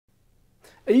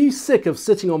Are you sick of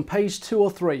sitting on page 2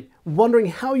 or 3, wondering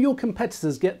how your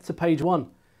competitors get to page 1?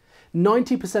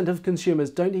 90% of consumers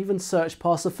don't even search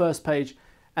past the first page,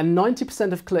 and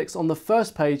 90% of clicks on the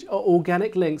first page are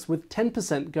organic links, with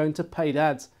 10% going to paid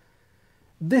ads.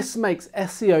 This makes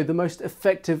SEO the most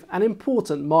effective and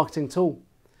important marketing tool.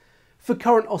 For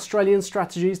current Australian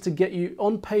strategies to get you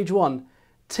on page 1,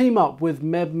 team up with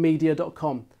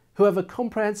mebmedia.com, who have a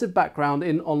comprehensive background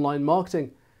in online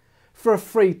marketing. For a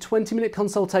free 20-minute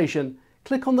consultation,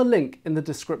 click on the link in the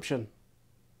description.